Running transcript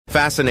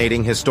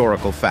Fascinating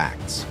historical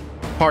facts.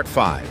 Part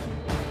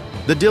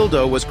 5. The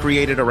dildo was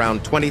created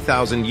around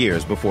 20,000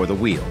 years before the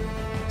wheel.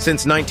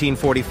 Since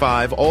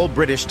 1945, all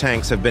British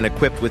tanks have been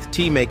equipped with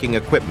tea-making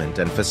equipment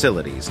and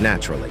facilities,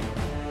 naturally.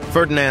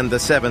 Ferdinand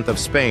VII of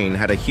Spain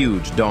had a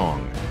huge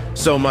dong.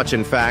 So much,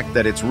 in fact,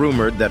 that it's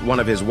rumored that one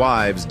of his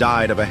wives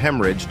died of a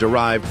hemorrhage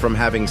derived from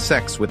having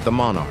sex with the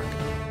monarch.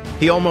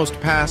 He almost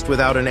passed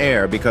without an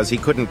heir because he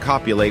couldn't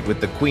copulate with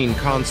the queen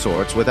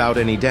consorts without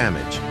any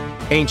damage.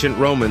 Ancient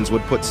Romans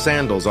would put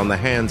sandals on the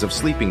hands of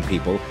sleeping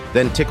people,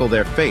 then tickle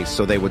their face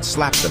so they would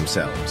slap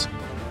themselves.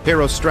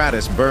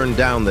 Herostratus burned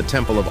down the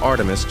Temple of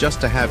Artemis just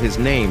to have his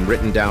name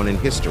written down in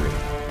history.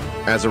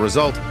 As a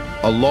result,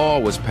 a law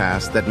was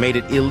passed that made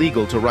it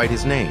illegal to write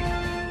his name.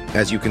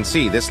 As you can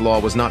see, this law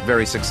was not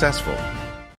very successful.